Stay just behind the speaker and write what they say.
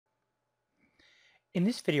In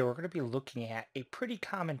this video, we're going to be looking at a pretty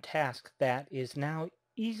common task that is now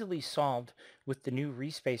easily solved with the new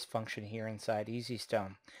ReSpace function here inside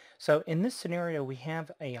EasyStone. So in this scenario, we have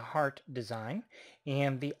a heart design,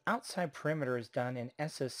 and the outside perimeter is done in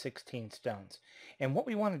SS16 stones. And what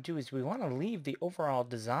we want to do is we want to leave the overall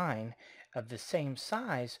design of the same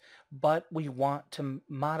size, but we want to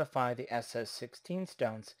modify the SS16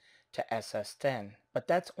 stones to SS10. But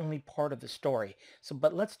that's only part of the story.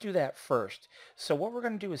 But let's do that first. So what we're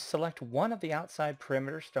going to do is select one of the outside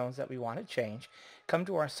perimeter stones that we want to change, come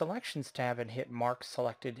to our Selections tab and hit Mark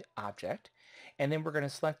Selected Object, and then we're going to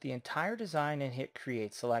select the entire design and hit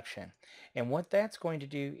Create Selection. And what that's going to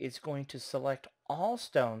do is going to select all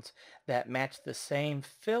stones that match the same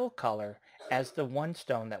fill color as the one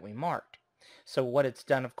stone that we marked. So what it's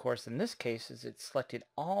done, of course, in this case is it's selected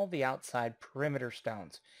all the outside perimeter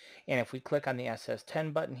stones. And if we click on the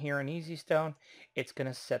SS10 button here in EasyStone, it's going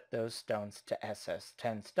to set those stones to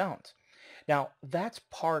SS10 stones. Now, that's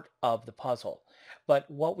part of the puzzle. But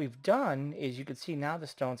what we've done is you can see now the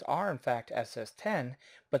stones are in fact SS10,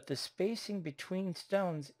 but the spacing between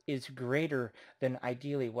stones is greater than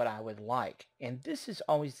ideally what I would like. And this is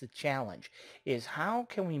always the challenge, is how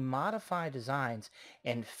can we modify designs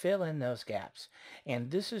and fill in those gaps?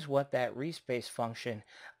 And this is what that ReSpace function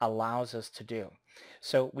allows us to do.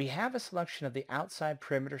 So we have a selection of the outside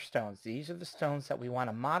perimeter stones. These are the stones that we want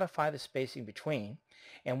to modify the spacing between.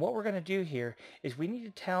 And what we're going to do here is we need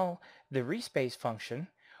to tell the ReSpace function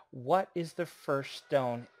what is the first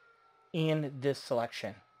stone in this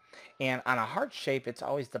selection. And on a heart shape, it's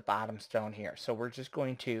always the bottom stone here. So we're just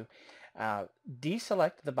going to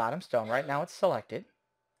deselect the bottom stone. Right now it's selected,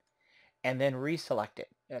 and then reselect it.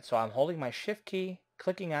 And so I'm holding my shift key,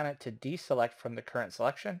 clicking on it to deselect from the current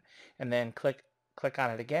selection, and then click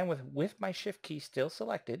on it again with my shift key still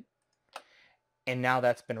selected, and now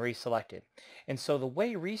that's been reselected. And so the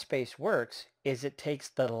way ReSpace works is it takes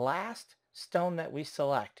the last stone that we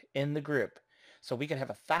select in the group. So we can have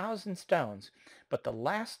 1,000 stones, but the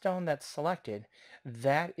last stone that's selected,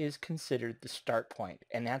 that is considered the start point.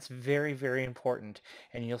 And that's very, very important.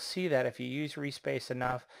 And you'll see that if you use ReSpace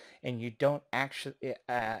enough and you don't actually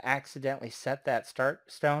accidentally set that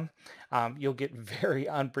start stone, you'll get very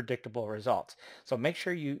unpredictable results. So make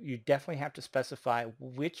sure you definitely have to specify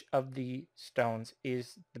which of the stones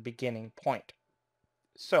is the beginning point.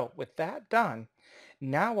 So with that done,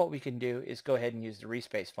 now what we can do is go ahead and use the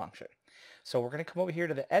ReSpace function. So we're going to come over here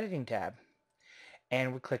to the Editing tab,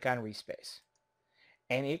 and we click on ReSpace.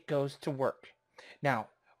 And it goes to work. Now,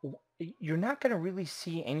 you're not going to really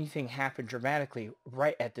see anything happen dramatically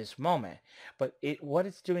right at this moment, but what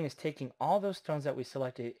it's doing is taking all those stones that we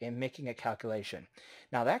selected and making a calculation.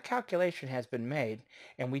 Now that calculation has been made,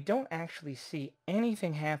 and we don't actually see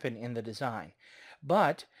anything happen in the design.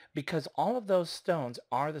 But because all of those stones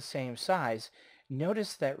are the same size,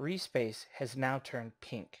 notice that ReSpace has now turned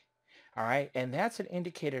pink. All right, and that's an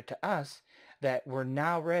indicator to us that we're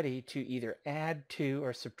now ready to either add to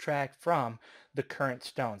or subtract from the current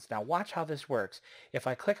stones. Now watch how this works. If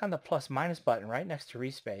I click on the plus minus button right next to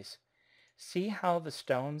ReSpace, see how the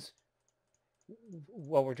stones,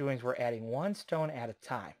 what we're doing is we're adding one stone at a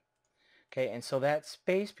time. Okay, and so that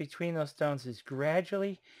space between those stones is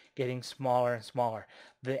gradually getting smaller and smaller.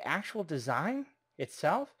 The actual design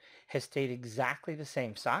itself has stayed exactly the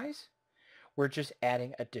same size. We're just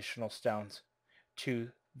adding additional stones to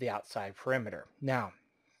the outside perimeter. Now,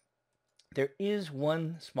 there is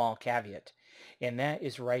one small caveat, and that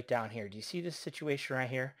is right down here. Do you see this situation right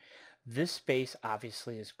here? This space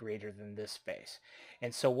obviously is greater than this space.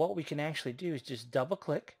 And so what we can actually do is just double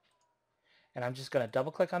click, and I'm just going to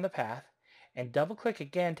double click on the path and double click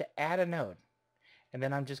again to add a node. And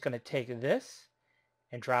then I'm just going to take this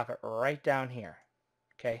and drop it right down here.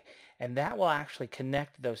 Okay, and that will actually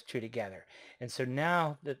connect those two together. And so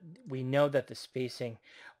now that we know that the spacing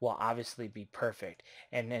will obviously be perfect.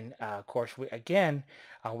 And then of course we can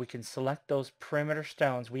select those perimeter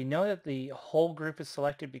stones. We know that the whole group is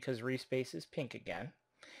selected because ReSpace is pink again.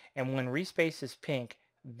 And when ReSpace is pink,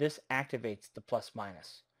 this activates the plus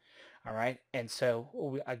minus. All right, and so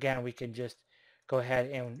we can just go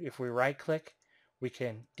ahead, and if we right click, we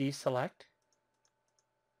can deselect,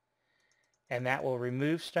 and that will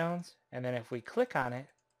remove stones. And then if we click on it,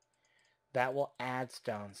 that will add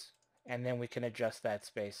stones, and then we can adjust that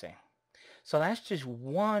spacing. So that's just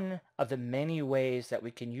one of the many ways that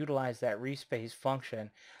we can utilize that ReSpace function,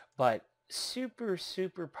 but super,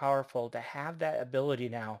 super powerful to have that ability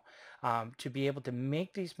now to be able to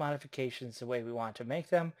make these modifications the way we want to make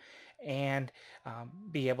them, and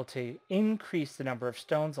be able to increase the number of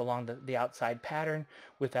stones along the outside pattern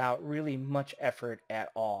without really much effort at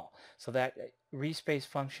all. So that ReSpace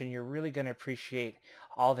function, you're really going to appreciate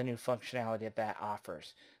all the new functionality that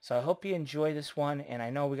offers. So I hope you enjoy this one, and I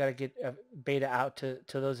know we got to get a beta out to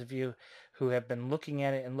those of you who have been looking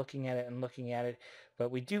at it and looking at it and looking at it, but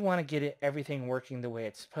we do want to get everything working the way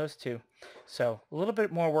it's supposed to. So a little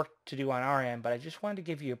bit more work to do on our end, but I just wanted to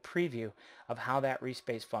give you a preview of how that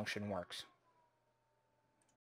ReSpace function works.